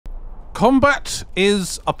Combat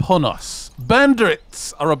is upon us.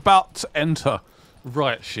 Bandits are about to enter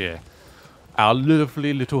Rightshire, our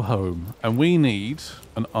lovely little home, and we need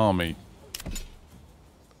an army,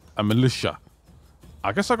 a militia.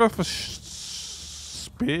 I guess I'll go for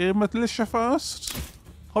spear militia first,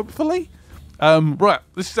 hopefully. Right,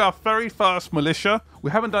 this is our very first militia.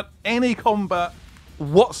 We haven't done any combat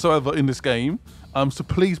whatsoever in this game, so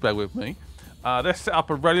please bear with me. Let's set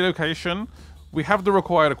up a ready location. We have the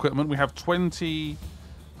required equipment. We have 20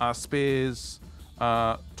 spears,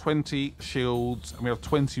 20 shields, and we have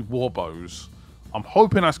 20 war bows. I'm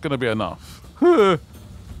hoping that's going to be enough. Let's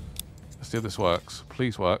see if this works.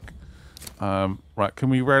 Please work. Right, can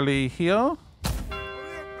we rally here?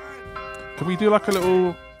 Can we do like a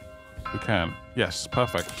little... We can. Yes,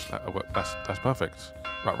 perfect. That's perfect.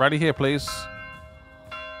 Right, rally here, please.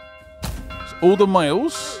 So all the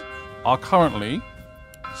males are currently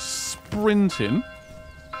sprinting.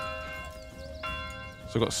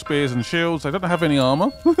 So we've got spears and shields. They don't have any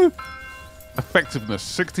armor. Effectiveness,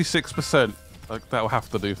 66%. Like, that'll have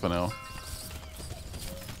to do for now.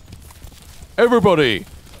 Everybody,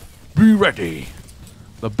 be ready.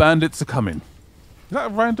 The bandits are coming. Is that a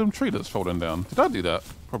random tree that's fallen down? Did I do that?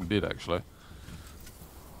 Probably did, actually.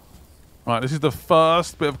 Right, this is the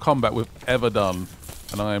first bit of combat we've ever done,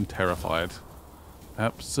 and I am terrified.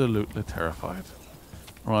 Absolutely terrified.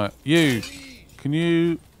 Right, you. Can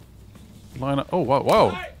you line up? Oh, wow,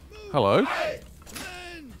 wow. Hello.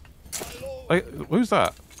 Hey, who's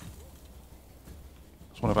that?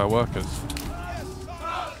 It's one of our workers.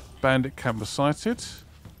 Bandit camp was sighted.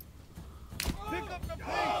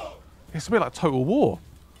 It's a bit like Total War.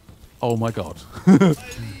 Oh my god.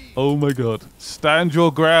 Oh my god. Stand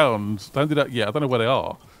your ground. Don't do that yet. I don't know where they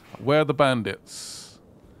are. Where are the bandits?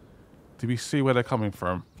 Do we see where they're coming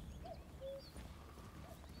from?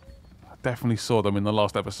 I definitely saw them in the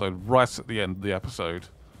last episode, right at the end of the episode.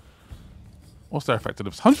 What's their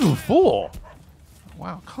effectiveness? 104!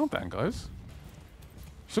 Wow, calm down, guys.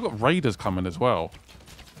 Still got raiders coming as well.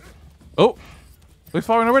 Oh! They're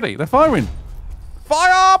firing already. They're firing!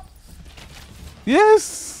 Fire up!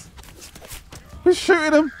 Yes! We're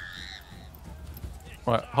shooting them!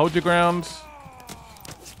 Right, hold your ground.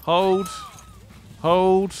 Hold.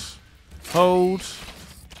 Hold. Hold.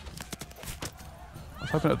 I was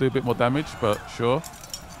hoping it'd do a bit more damage, but sure.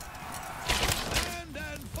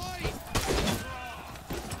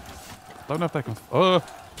 Don't know if they can... Oh!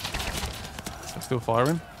 They're still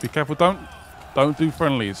firing. Be careful, don't do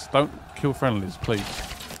friendlies. Don't kill friendlies, please.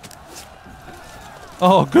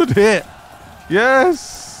 Oh, good hit!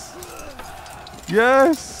 Yes!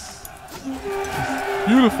 Yes!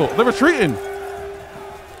 Beautiful. They're retreating!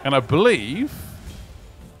 And I believe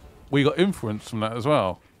we got influence from that as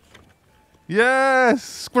well. Yes!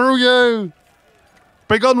 Screw you!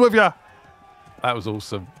 Be gone with ya! That was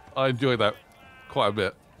awesome. I enjoyed that quite a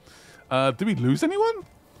bit. Did we lose anyone?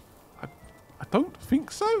 I don't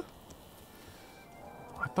think so.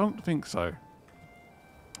 I don't think so.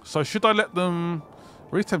 So should I let them...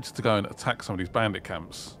 We're tempted to go and attack some of these bandit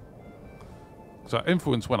camps. So our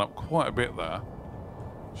influence went up quite a bit there.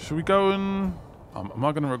 Should we go and... am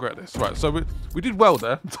I going to regret this? Right, so we did well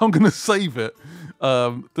there. So I'm going to save it.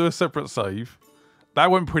 Do a separate save.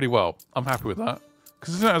 That went pretty well. I'm happy with that.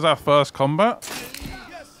 Because isn't it as our first combat?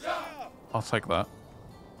 I'll take that.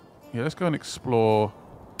 Yeah, let's go and explore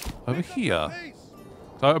over here.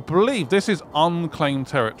 So I believe this is unclaimed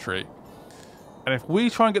territory. And if we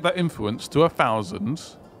try and get that influence to 1,000,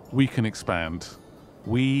 we can expand.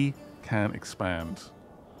 We can expand.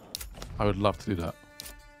 I would love to do that.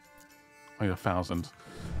 I need 1,000.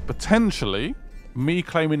 Potentially, me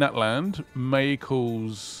claiming that land may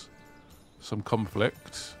cause some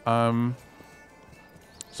conflict. So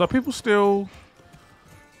people still...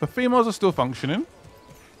 The females are still functioning.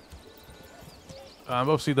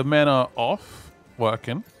 Obviously, the men are off,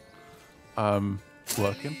 working.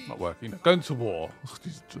 Working? Not working. Going to war.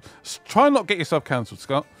 Try and not get yourself cancelled,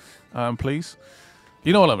 Scott. Please.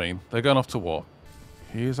 You know what I mean. They're going off to war.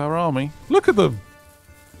 Here's our army. Look at them.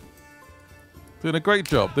 Doing a great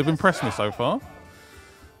job. They've impressed me so far.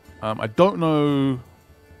 I don't know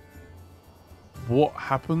what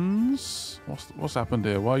happens. What's happened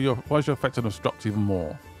here? Why is your effectiveness dropped even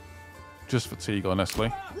more? Just fatigue, honestly.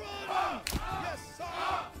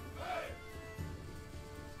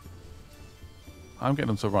 I'm getting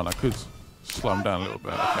them to run. I could slow them down a little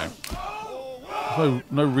bit. Okay. There's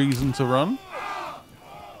no reason to run.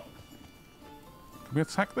 Can we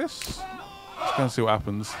attack this? Let's go and see what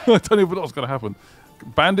happens. I don't even know what's going to happen.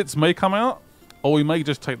 Bandits may come out, or we may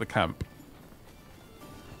just take the camp.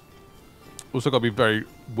 Also got to be very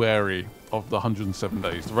wary of the 107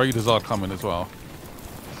 days. The raiders are coming as well.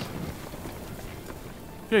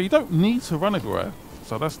 Yeah, you don't need to run everywhere.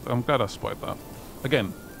 So I'm glad I spotted that.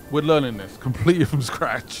 Again, we're learning this completely from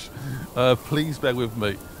scratch. Please bear with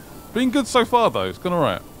me. Been good so far though. It's gone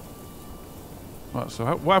alright. Right, so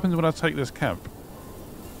what happens when I take this camp?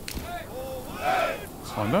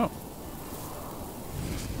 Let's find out.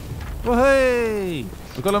 Well, hey!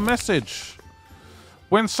 We've got a message.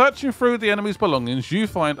 When searching through the enemy's belongings, you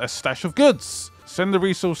find a stash of goods. Send the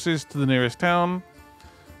resources to the nearest town.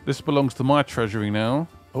 This belongs to my treasury now.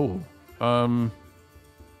 Oh.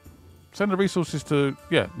 Send the resources to,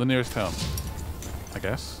 yeah, the nearest town, I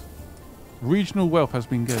guess. Regional wealth has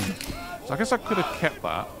been gained. So I guess I could have kept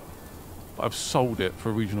that, but I've sold it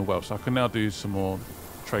for regional wealth. So I can now do some more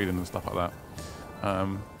trading and stuff like that.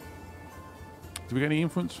 Did we get any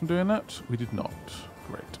influence from doing that? We did not.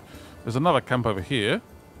 Great. There's another camp over here.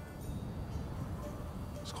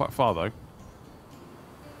 It's quite far though.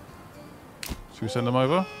 Should we send them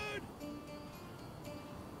over?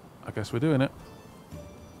 I guess we're doing it.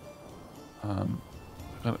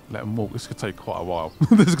 Gonna let them walk. This could take quite a while.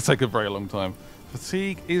 This could take a very long time.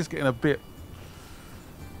 Fatigue is getting a bit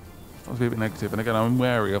negative, and again I'm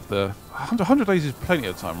wary of the 100 days is plenty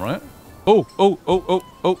of time, right? Oh,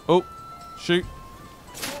 shoot.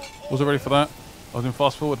 Wasn't ready for that. I was in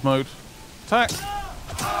fast forward mode. Attack!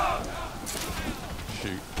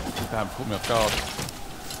 Shoot. Damn, caught me off guard.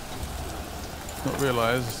 Not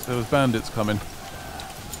realised there was bandits coming.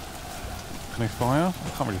 Can they fire?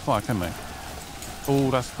 They can't really fire, can they?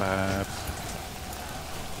 Oh, that's bad.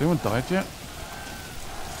 Has anyone died yet?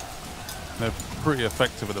 They're pretty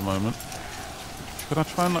effective at the moment. Could I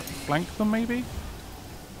try and like flank them maybe? Is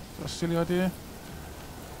that a silly idea?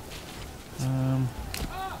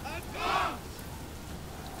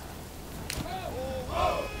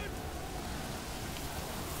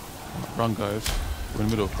 Run, guys. We're in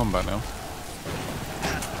the middle of combat now.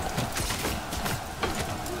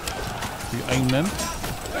 Do you aim then? It's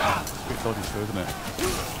a bit dodgy still, isn't it?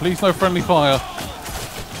 Please no friendly fire.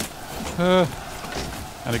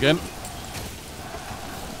 And again.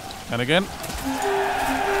 And again.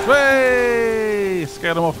 Way!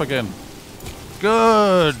 Scare them off again.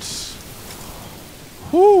 Good.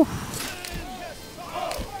 Whew.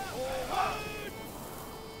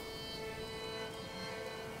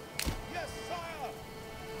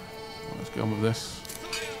 Let's get on with this.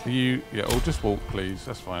 You, yeah, or just walk, please.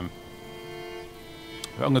 That's fine.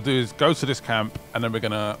 What I'm going to do is go to this camp, and then we're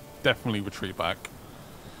going to definitely retreat back.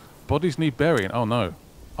 Bodies need burying. Oh, no.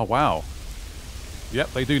 Oh, wow.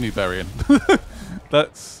 Yep, they do need burying.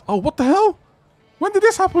 That's... Oh, what the hell? When did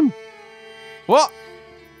this happen? What?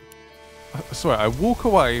 I swear, I walk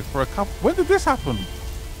away for a couple... When did this happen?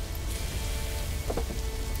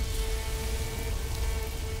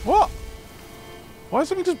 What? Why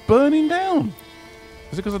is everything just burning down?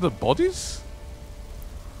 Is it because of the bodies?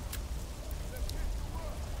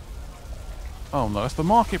 Oh no, that's the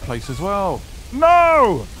marketplace as well.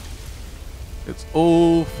 No! It's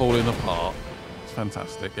all falling apart. It's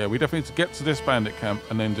fantastic. Yeah, we definitely need to get to this bandit camp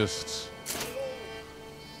and then just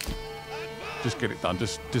get it done.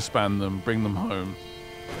 Just disband them, bring them home.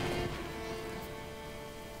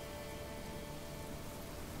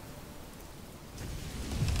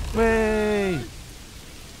 Way!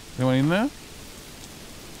 Anyone in there?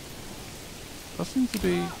 That seems to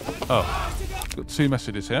be... Oh, got two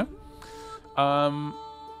messages here.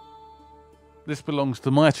 This belongs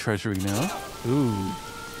to my treasury now. Ooh.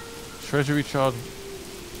 Treasury charge.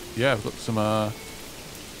 Yeah, I've got some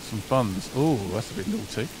funds. Ooh, that's a bit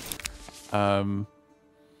naughty. Oh,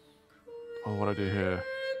 what do I do here?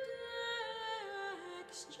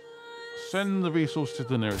 Send the resource to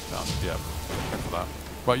the nearest town. Yeah, thanks for that.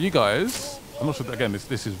 Right, you guys, I'm not sure, again,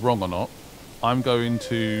 this is wrong or not. I'm going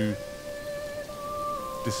to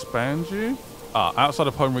disband you. Ah, outside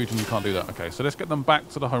of home region, you can't do that. Okay, so let's get them back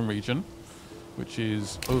to the home region, which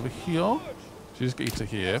is over here. So just get you to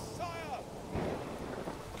here.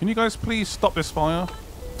 Can you guys please stop this fire?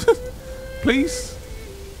 Please?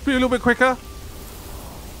 Be a little bit quicker.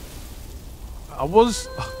 I was,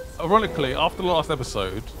 ironically, after the last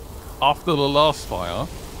episode, after the last fire,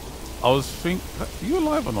 I was thinking, are you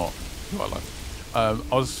alive or not? You are alive.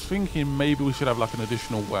 I was thinking maybe we should have like an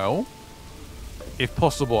additional well, if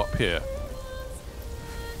possible, up here.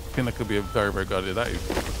 I think that could be a very, very good idea. That is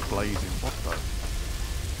blazing. What the?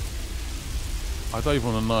 I don't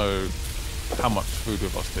even want to know how much food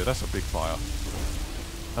we've lost here. That's a big fire.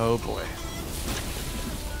 Oh boy.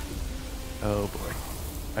 Oh boy.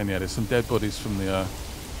 And yeah, there's some dead bodies from the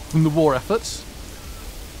war efforts.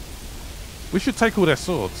 We should take all their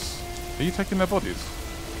swords. Are you taking their bodies?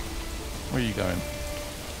 Where are you going?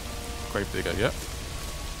 Gravedigger, yep.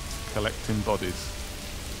 Collecting bodies.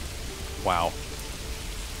 Wow.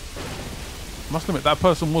 Must admit, that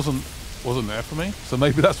person wasn't there for me, so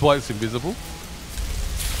maybe that's why it's invisible.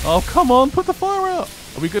 Oh, come on, put the fire out.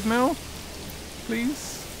 Are we good now?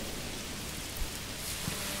 Please?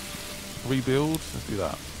 Rebuild, let's do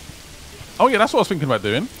that. Oh yeah, that's what I was thinking about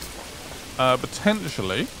doing.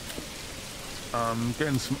 Potentially,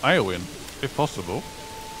 getting some ale in, if possible.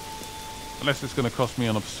 Unless it's going to cost me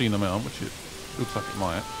an obscene amount, which it looks like it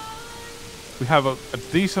might. We have a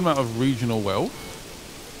decent amount of regional wealth.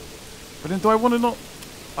 But then do I want to not...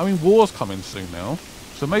 I mean, war's coming soon now.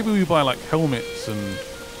 So maybe we buy like helmets and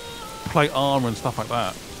plate armor and stuff like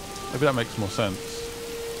that. Maybe that makes more sense.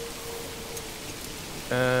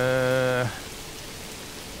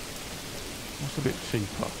 What's a bit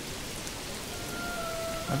cheaper?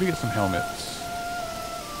 Maybe get some helmets.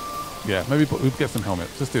 Yeah, maybe we get some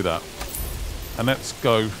helmets. Let's do that. And let's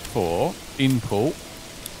go for import.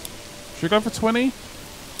 Should we go for 20? I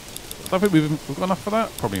don't think we've got enough for that.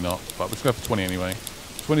 Probably not, but let's go for 20 anyway.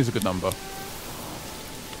 20 is a good number.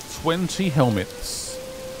 20 helmets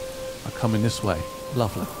are coming this way.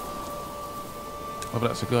 Lovely. Whether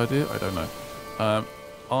that's a good idea, I don't know.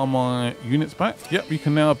 Are my units back? Yep, you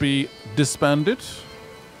can now be disbanded.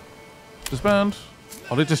 Disband.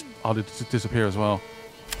 Oh, they just disappear as well.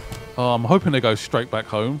 Oh, I'm hoping they go straight back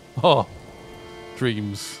home. Oh,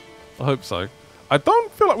 dreams. I hope so. I don't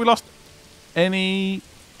feel like we lost any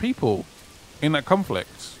people in that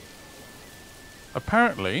conflict.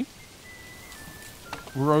 Apparently,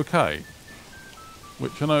 we're okay.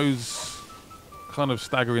 Which I know is kind of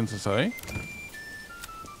staggering to say.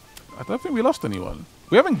 I don't think we lost anyone.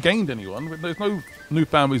 We haven't gained anyone. There's no new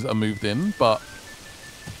families that have moved in, but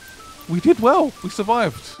we did well. We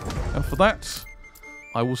survived. And for that,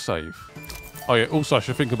 I will save. Oh yeah, also I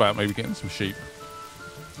should think about maybe getting some sheep.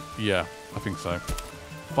 Yeah, I think so.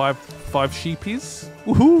 Five sheepies.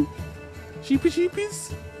 Woohoo!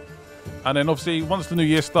 Sheepies. And then obviously once the new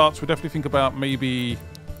year starts, we'll definitely think about maybe...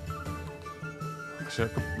 Actually, I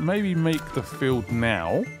could maybe make the field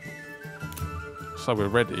now. So we're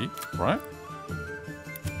ready, right?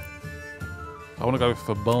 I want to go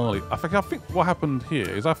for barley. I think what happened here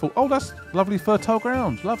is I thought, oh, that's lovely fertile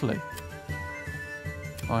ground. Lovely.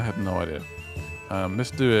 I had no idea.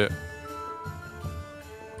 Let's do it.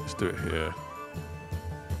 Let's do it here.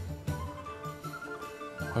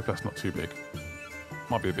 I hope that's not too big.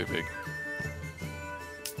 Might be a bit big.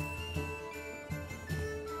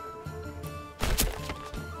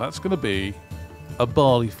 That's going to be a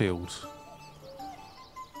barley field.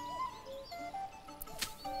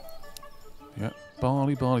 Yeah,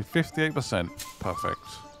 barley, 58%. Perfect.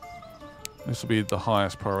 This will be the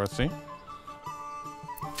highest priority.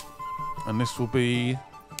 And this will be...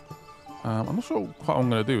 I'm not sure quite what I'm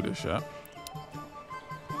going to do with this yet.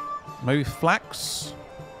 Maybe flax?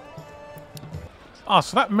 Ah,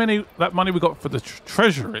 so that money we got for the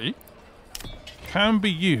treasury can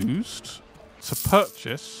be used to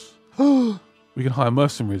purchase... We can hire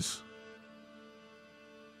mercenaries.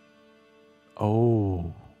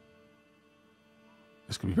 Oh...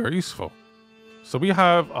 This could be very useful. So we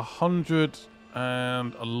have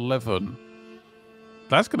 111.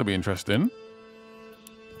 That's going to be interesting.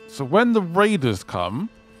 So when the raiders come,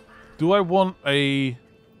 do I want a...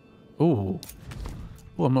 Oh,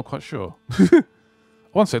 I'm not quite sure.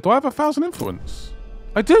 One sec, do I have 1,000 influence?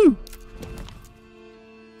 I do.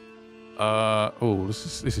 Oh,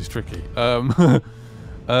 this is tricky. I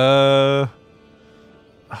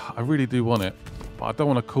really do want it, but I don't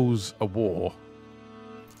want to cause a war.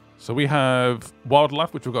 So we have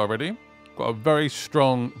wildlife, which we've got already. Got a very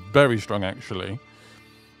strong actually,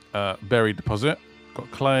 berry deposit.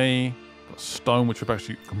 Got clay, got stone, which we're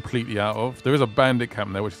actually completely out of. There is a bandit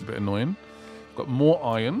camp there, which is a bit annoying. Got more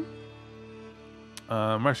iron.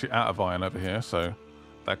 We're actually out of iron over here, so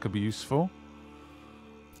that could be useful.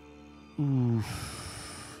 Ooh.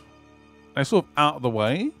 And it's sort of out of the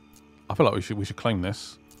way. I feel like we should claim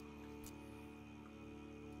this.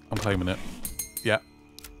 I'm claiming it. Yeah.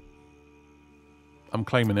 I'm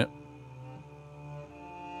claiming it.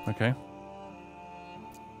 Okay.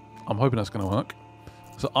 I'm hoping that's going to work.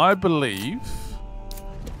 So I believe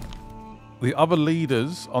the other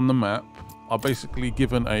leaders on the map are basically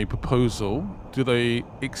given a proposal. Do they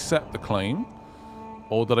accept the claim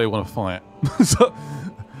or do they want to fight? So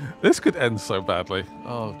this could end so badly.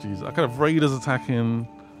 Oh, jeez. I could have raiders attacking,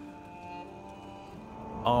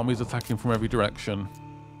 armies attacking from every direction.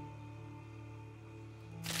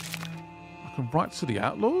 I can write to the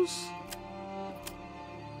outlaws?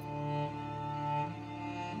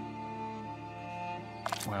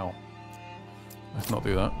 Wow. not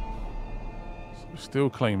do that. So we're still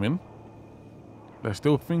claiming. They're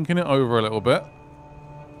still thinking it over a little bit.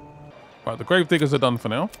 Right, the grave diggers are done for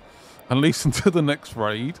now. At least until the next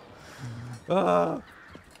raid. Yeah,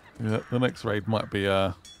 the next raid might be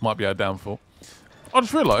our downfall. I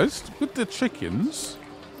just realised with the chickens,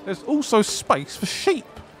 there's also space for sheep.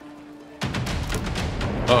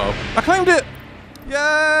 Uh-oh. I claimed it!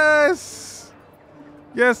 Yes!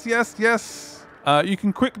 Yes, yes, yes. You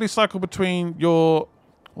can quickly cycle between your...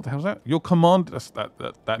 What the hell is that? Your command...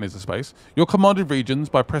 That needs a space. Your commanded regions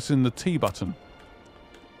by pressing the T button.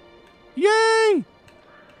 Yay!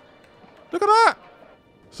 Look at that!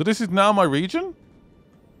 So this is now my region?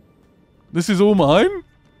 This is all mine?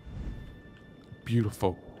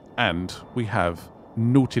 Beautiful. And we have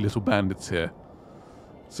naughty little bandits here.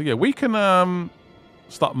 So yeah, we can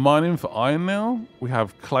start mining for iron now. We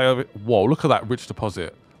have clay of it. Whoa, look at that rich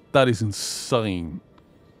deposit. That is insane.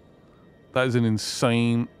 That is an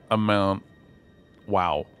insane amount.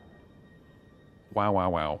 Wow. Wow, wow,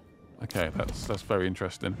 wow. Okay, that's very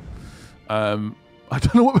interesting. I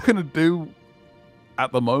don't know what we're going to do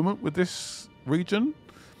at the moment with this region.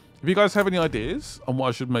 If you guys have any ideas on what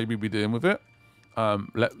I should maybe be doing with it,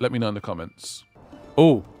 let me know in the comments.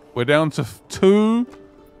 Oh, we're down to 2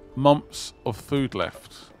 months of food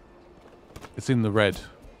left. It's in the red.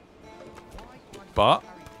 But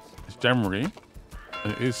it's January,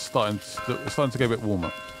 and it is starting to get a bit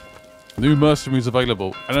warmer. New mercenaries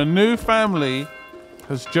available, and a new family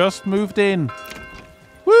has just moved in.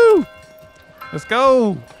 Woo! Let's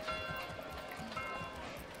go!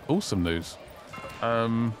 Awesome news.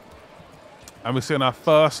 And we're seeing our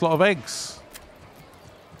first lot of eggs.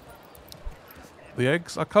 The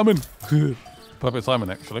eggs are coming. Perfect timing,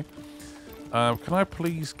 actually. Can I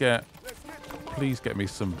please get me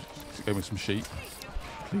some sheep,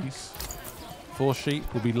 please? 4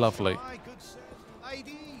 sheep would be lovely.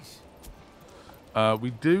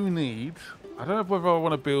 We do need... I don't know whether I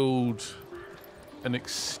want to build an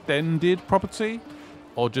extended property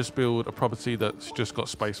or just build a property that's just got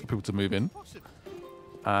space for people to move in.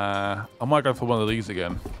 I might go for one of these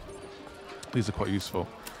again. These are quite useful.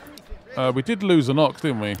 We did lose an ox,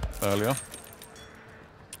 didn't we, earlier?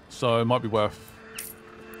 So it might be worth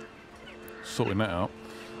sorting that out.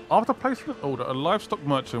 After placing an order, a livestock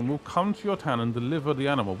merchant will come to your town and deliver the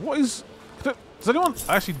animal. What is... Does anyone...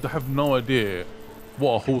 I actually have no idea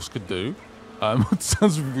what a horse could do. It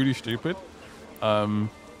sounds really stupid. Yeah,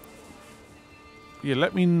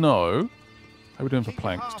 let me know. How are we doing for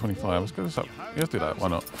planks? 25. Let's go this up. Yeah, let's do that. Why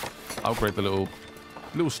not? Upgrade the little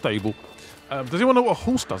stable. Does anyone know what a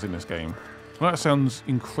horse does in this game? Well, that sounds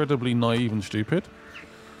incredibly naive and stupid.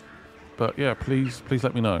 But yeah, please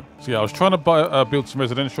let me know. So yeah, I was trying to build some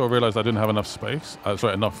residential. I realised I didn't have enough space.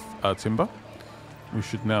 Sorry, enough timber. We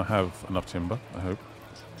should now have enough timber, I hope.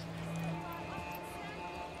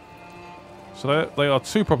 So they are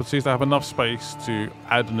 2 properties that have enough space to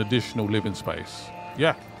add an additional living space.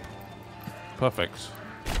 Yeah. Perfect.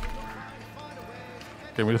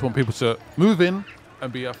 Okay, we just want people to move in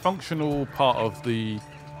and be a functional part of the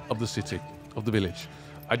city, of the village.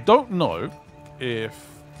 I don't know if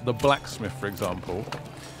the blacksmith, for example,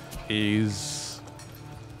 is...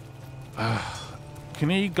 can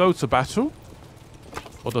he go to battle?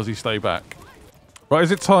 Or does he stay back? Right,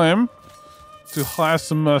 is it time to hire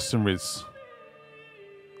some mercenaries?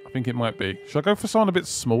 I think it might be. Should I go for someone a bit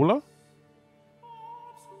smaller?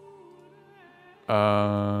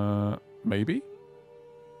 Maybe?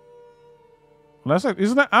 Well,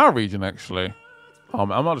 isn't that our region, actually? I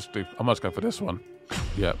might just go for this one.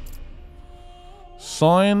 Yep.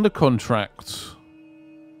 Sign the contract.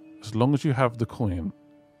 As long as you have the coin.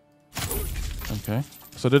 Okay.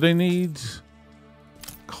 So do they need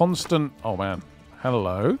constant... Oh, man.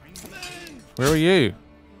 Hello. Where are you?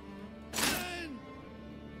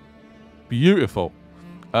 Beautiful.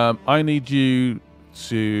 I need you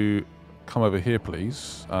to come over here,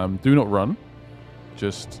 please. Do not run.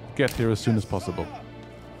 Just get here as soon as possible.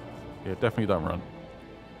 Yeah, definitely don't run.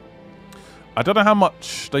 I don't know how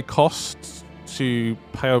much they cost to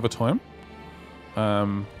pay over time.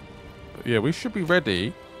 But yeah, we should be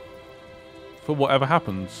ready for whatever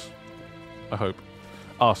happens. I hope.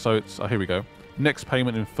 Ah, so it's... Oh, here we go. Next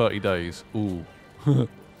payment in 30 days. Ooh.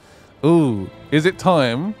 Ooh. Is it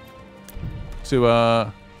time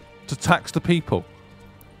to tax the people?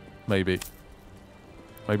 Maybe.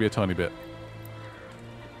 Maybe a tiny bit.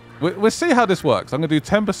 We'll see how this works. I'm going to do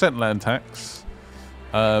 10% land tax.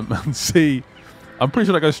 And see... I'm pretty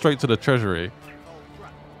sure that goes straight to the treasury.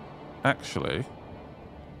 Actually,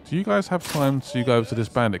 do you guys have time to go over to this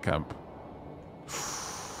bandit camp?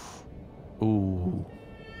 Ooh.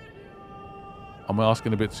 Am I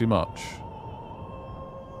asking a bit too much?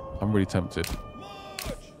 I'm really tempted.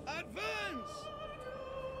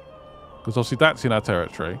 Because obviously that's in our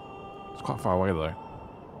territory. It's quite far away though.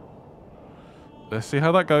 Let's see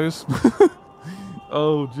how that goes.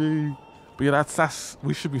 Oh gee. But yeah, that's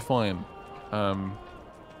we should be fine. We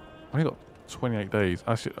only got 28 days.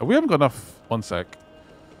 Actually, we haven't got enough. One sec.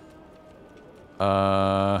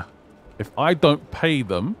 If I don't pay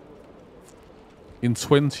them in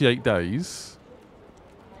 28 days,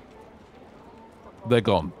 they're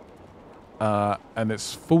gone. And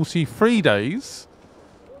it's 43 days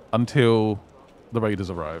until the raiders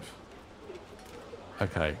arrive.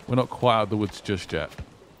 Okay, we're not quite out of the woods just yet.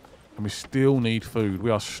 And we still need food.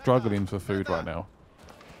 We are struggling for food right now.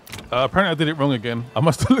 Apparently I did it wrong again. I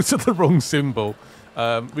must have looked at the wrong symbol.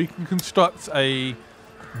 We can construct a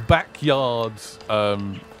backyard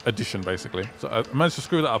addition, basically. So I managed to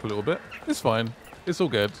screw that up a little bit. It's fine. It's all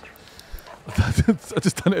good. I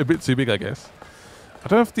just done it a bit too big, I guess. I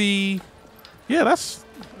don't know if the... Yeah, I guess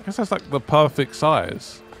that's like the perfect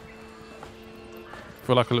size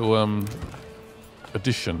for like a little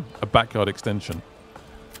addition, a backyard extension.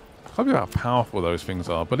 I can't believe how powerful those things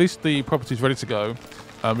are. But at least the property's ready to go.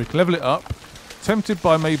 We can level it up. Tempted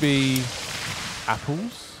by maybe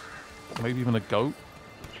apples, maybe even a goat,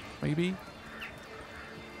 maybe.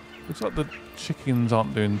 Looks like the chickens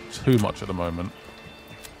aren't doing too much at the moment.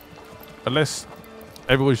 Unless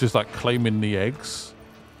everybody's just like claiming the eggs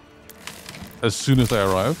as soon as they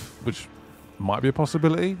arrive, which might be a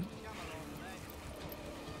possibility.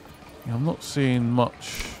 Yeah, I'm not seeing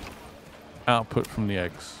much output from the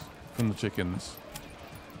eggs, from the chickens.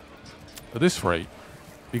 At this rate,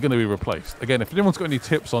 you're going to be replaced. Again, if anyone's got any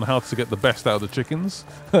tips on how to get the best out of the chickens,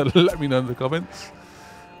 let me know in the comments.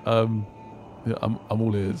 Yeah, I'm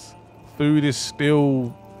all ears. Food is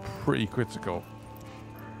still pretty critical.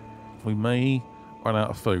 We may run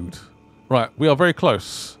out of food. Right, we are very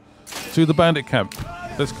close to the bandit camp.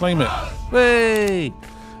 Let's claim it. Hey!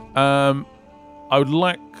 I would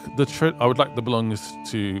like the belongings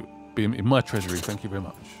to be in my treasury. Thank you very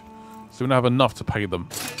much. So we don't have enough to pay them.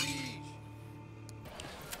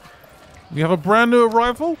 We have a brand new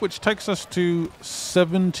arrival, which takes us to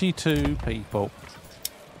 72 people.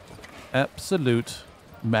 Absolute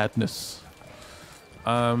madness.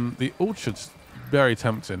 The orchard's very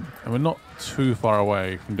tempting, and we're not too far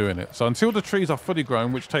away from doing it. So until the trees are fully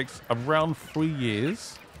grown, which takes around 3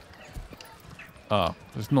 years.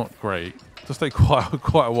 It's not great. It'll take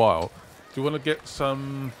quite a while. Do you want to get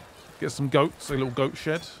some goats? A little goat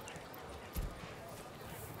shed.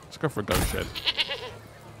 Let's go for a goat shed.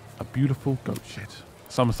 A beautiful goat shed.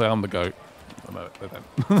 Some say I'm the goat. Oh, no, they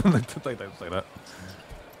don't. They don't say that.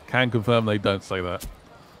 Can confirm they don't say that.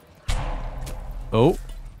 Oh,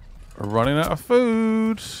 we're running out of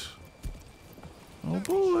food. Oh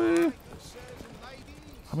boy.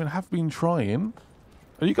 I mean, I have been trying.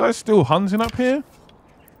 Are you guys still hunting up here?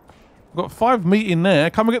 I've got 5 meat in there.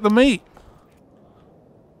 Come and get the meat.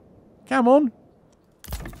 Come on.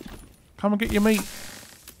 Come and get your meat.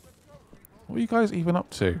 What are you guys even up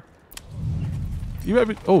to? You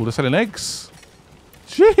ever... Oh, they're selling eggs.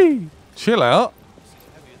 Gee, chill out.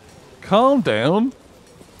 Calm down.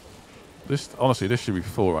 Honestly, this should be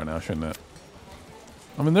full right now, shouldn't it?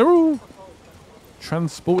 I mean, they're all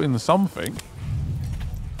transporting something.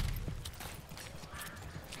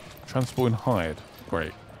 Transporting hide.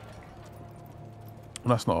 Great.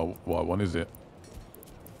 That's not what I want, is it?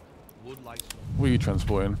 What are you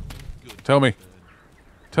transporting? Tell me.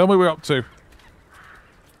 Tell me what we're up to.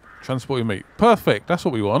 Transporting meat. Perfect. That's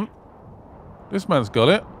what we want. This man's got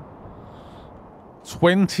it.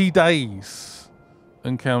 20 days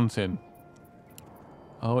and counting.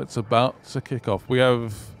 Oh, it's about to kick off. We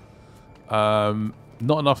have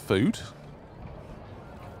not enough food.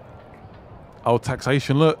 Oh,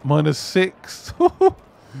 taxation. Look, -6.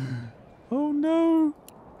 Oh no.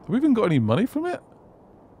 Have we even got any money from it?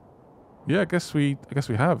 Yeah, I guess we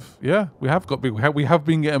have. Yeah, we have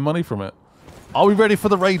been getting money from it. Are we ready for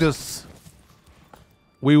the raiders?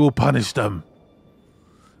 We will punish them.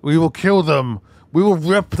 We will kill them. We will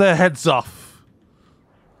rip their heads off.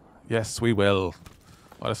 Yes, we will.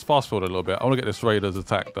 Right, let's fast forward a little bit. I want to get this raiders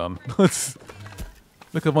attack done.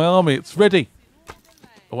 Look at my army. It's ready.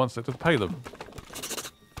 But once they just pay them.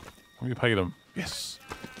 Let me pay them. Yes.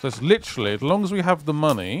 So it's literally, as long as we have the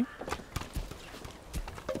money.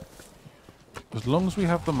 As long as we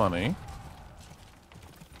have the money.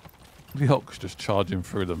 The Hulk's just charging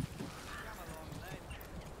through them.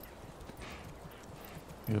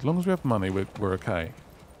 Yeah, as long as we have money, we're okay.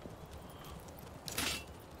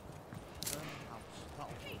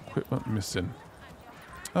 Equipment missing.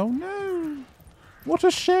 Oh no! What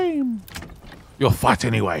a shame. You'll fight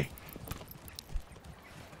anyway.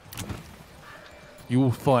 You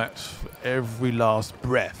will fight for every last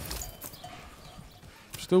breath.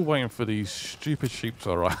 Still waiting for these stupid sheep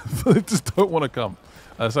to arrive. They just don't want to come.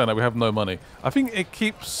 As I say, no, we have no money. I think it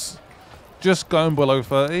keeps just going below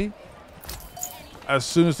 30 as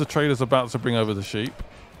soon as the trader's about to bring over the sheep,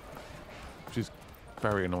 which is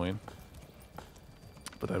very annoying.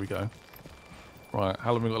 But there we go. Right,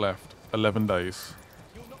 how long have we got left? 11 days.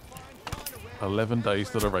 11 days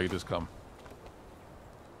till the raiders come.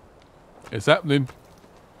 It's happening.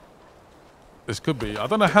 This could be. I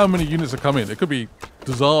don't know how many units are coming. It could be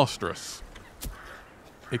disastrous.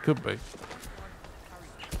 It could be.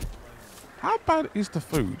 How bad is the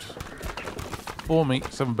food? 4 meat,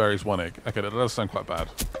 7 berries, 1 egg. Okay, that does sound quite bad.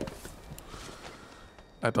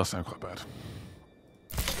 That does sound quite bad.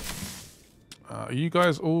 Are you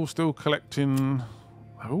guys all still collecting?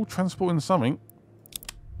 Are all transporting something?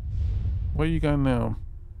 Where are you going now?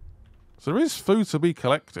 So there is food to be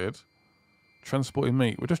collected. Transporting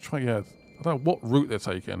meat. We're just trying. Yeah, I don't know what route they're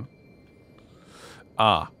taking.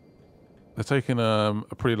 Ah, they're taking a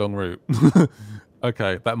pretty long route.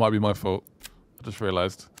 Okay, that might be my fault. I just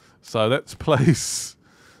realised. So let's place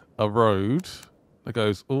a road that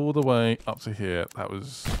goes all the way up to here. That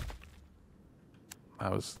was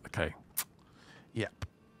okay. Yep.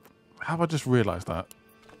 How have I just realised that?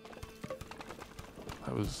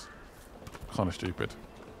 That was kind of stupid.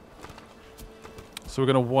 So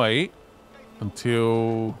we're going to wait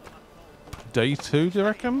until day 2, do you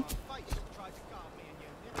reckon?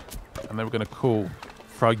 And then we're going to call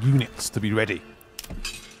for our units to be ready.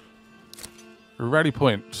 Rally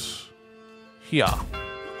point. Here.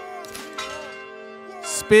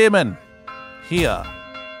 Spearmen. Here.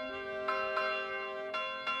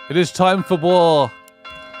 It is time for war.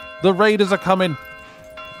 The raiders are coming.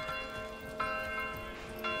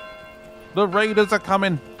 The raiders are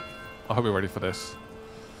coming. I hope we're ready for this.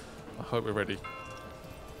 I hope we're ready.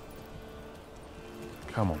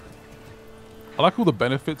 Come on. I like all the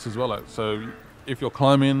benefits as well. Like, so if you're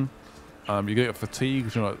climbing, you get fatigue,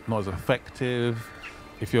 which you're not as effective.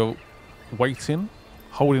 If you're waiting,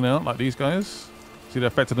 holding out like these guys, see their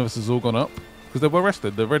effectiveness has all gone up because they're well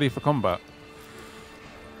rested. They're ready for combat.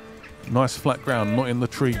 Nice flat ground, not in the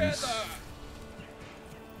trees.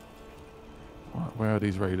 Right, where are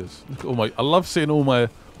these raiders? Look at all my. I love seeing all my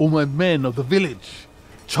men of the village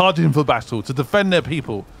charging for battle to defend their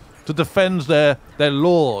people, to defend their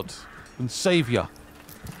lord and savior.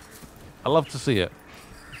 I love to see it.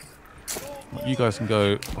 You guys can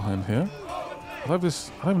go behind here. I don't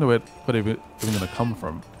even know where they're even going to come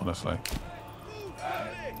from, honestly.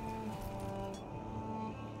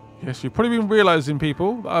 Yes, you've probably been realising,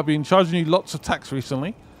 people, that I've been charging you lots of tax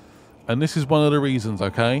recently. And this is one of the reasons,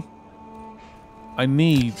 okay? I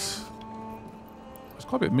need... There's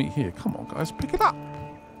quite a bit of meat here. Come on, guys, pick it up.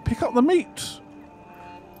 Pick up the meat.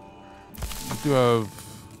 We do have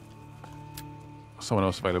someone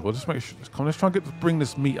else available. Just make sure... Come on, let's try and bring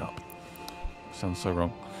this meat up. Sounds so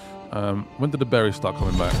wrong. When did the berries start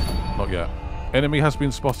coming back? Not yet. Enemy has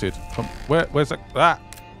been spotted. Where's that? Ah!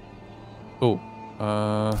 Oh.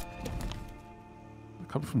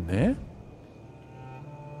 Coming from there?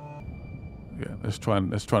 Yeah, let's try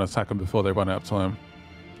and attack them before they run out of time.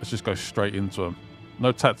 Let's just go straight into them.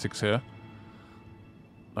 No tactics here.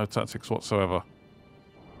 No tactics whatsoever.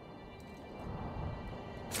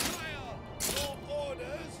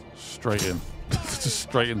 Straight in. Just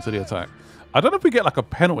straight into the attack. I don't know if we get like a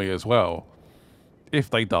penalty as well if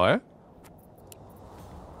they die.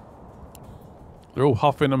 They're all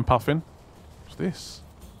huffing and puffing. What's this?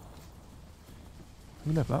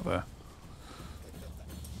 Who left that there?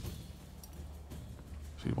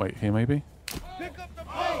 Should we wait here maybe? Pick up the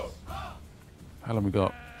pace. How long we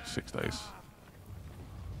got? 6 days.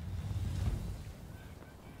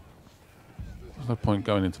 There's no point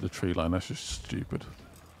going into the tree line. That's just stupid.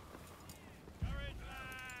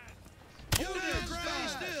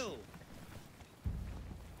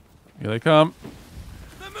 Here they come.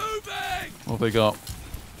 They're moving. What have they got?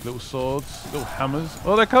 Little swords, little hammers.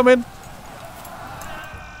 Oh, they're coming.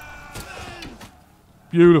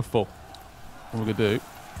 Beautiful. What we're going to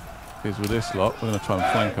do is with this lot, we're going to try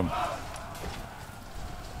and flank them.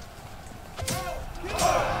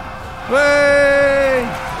 Hey!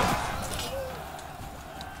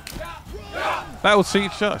 That will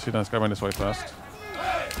teach you. Actually, no, let's go around this way first.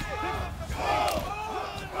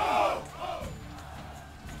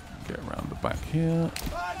 Get around the back here.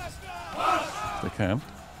 If they can.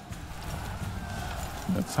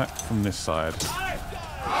 And attack from this side.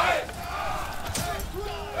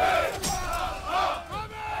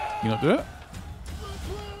 You not do it?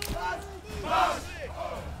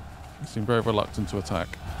 seem very reluctant to attack.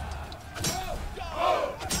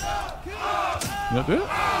 You not do it?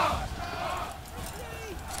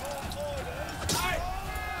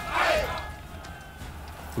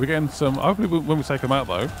 We're getting some... Hopefully when we take them out,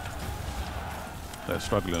 though. They're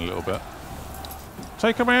struggling a little bit.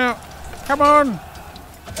 Take them out! Come on!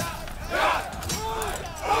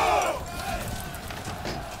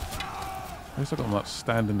 At least I've got them like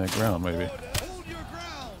standing their ground, maybe.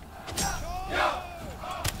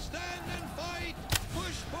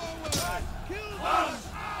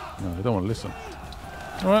 No, they don't want to listen.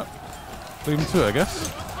 Alright. Leave them to it, I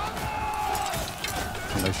guess.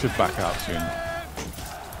 And they should back out soon.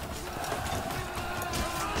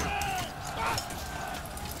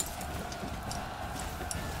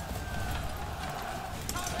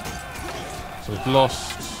 So we've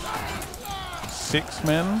lost 6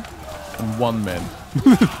 men and 1 man.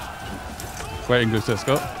 Great English there,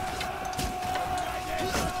 Scott.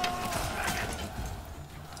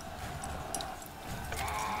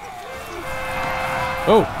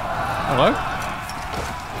 Oh, hello.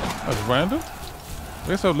 That was random. I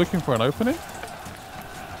guess I was looking for an opening.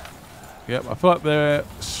 Yep, I feel like they're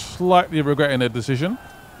slightly regretting their decision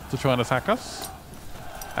to try and attack us.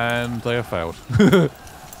 And they have failed.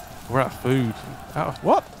 We're out of food. Out of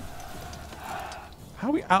what? How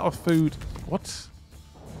are we out of food? What?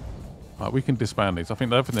 Right, we can disband these. I think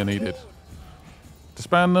they're needed.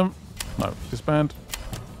 Disband them. No, disband.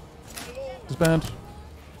 Disband.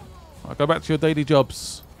 Right, go back to your daily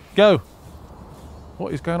jobs. Go.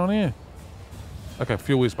 What is going on here? Okay,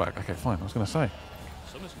 fuel is back. Okay, fine. I was going to say.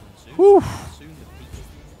 Whew.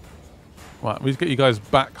 Right, we need to get you guys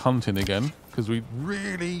back hunting again because we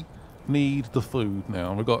really need the food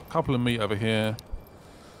now. We've got a couple of meat over here.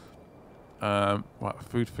 Right,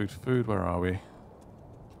 food. Where are we?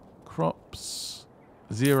 Crops.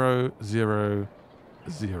 0, 0,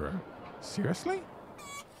 0. Seriously?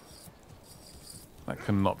 That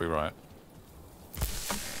cannot be right.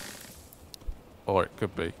 Or it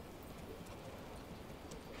could be.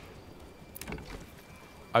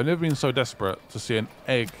 I've never been so desperate to see an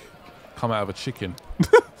egg come out of a chicken.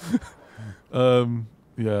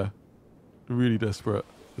 Yeah. Really desperate.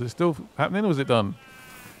 Is it still happening or is it done?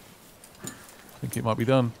 I think it might be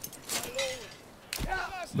done.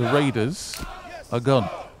 The raiders are gone.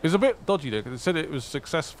 It's a bit dodgy there because it said it was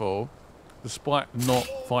successful despite not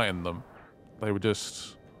fighting them. They were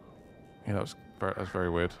just, you know, that's very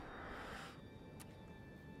weird.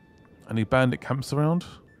 Any bandit camps around?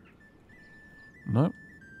 No.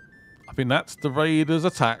 I think that's the raiders'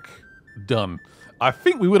 attack done. I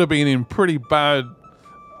think we would have been in pretty bad...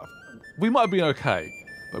 We might have been okay,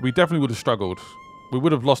 but we definitely would have struggled. We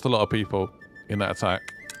would have lost a lot of people in that attack.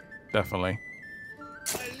 Definitely.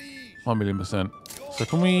 1,000,000%. So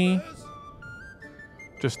can we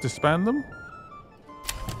just disband them?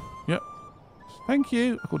 Yep. Thank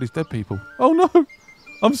you. I've got these dead people. Oh no!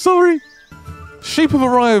 I'm sorry! Sheep have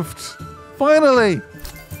arrived! Finally!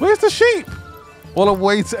 Where's the sheep? While I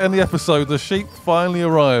wait to end the episode, the sheep finally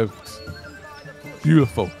arrived.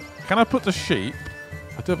 Beautiful. Can I put the sheep...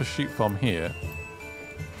 I do have a sheep farm here.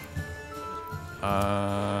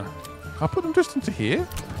 Can I put them just into here?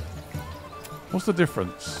 What's the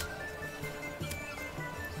difference?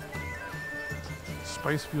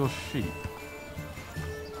 Space for your sheep.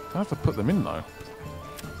 I have to put them in though.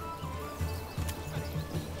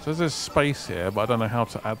 So there's space here, but I don't know how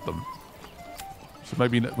to add them. So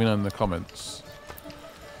maybe let me know in the comments.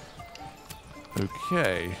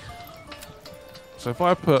 Okay. So if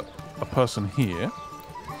I put a person here,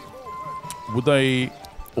 would they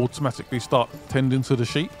automatically start tending to the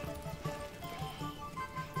sheep?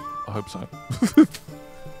 I hope so.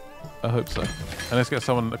 I hope so. And let's get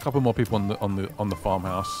a couple more people on the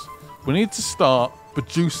farmhouse. We need to start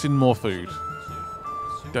producing more food.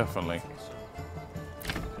 Definitely.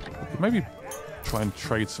 Maybe try and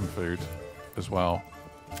trade some food as well.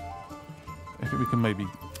 I think we can maybe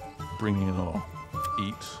bring in or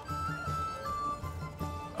eat.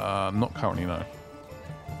 Not currently, no.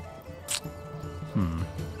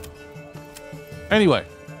 Anyway,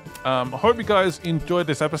 I hope you guys enjoyed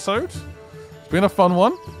this episode. It's been a fun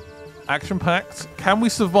one. Action-packed. Can we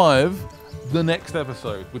survive the next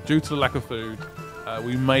episode? Due to the lack of food,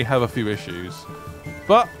 we may have a few issues.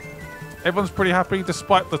 But everyone's pretty happy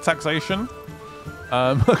despite the taxation.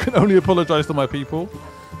 I can only apologise to my people.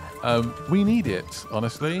 We need it,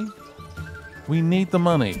 honestly. We need the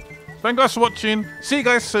money. Thank you guys for watching. See you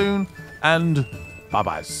guys soon. And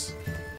bye-byes.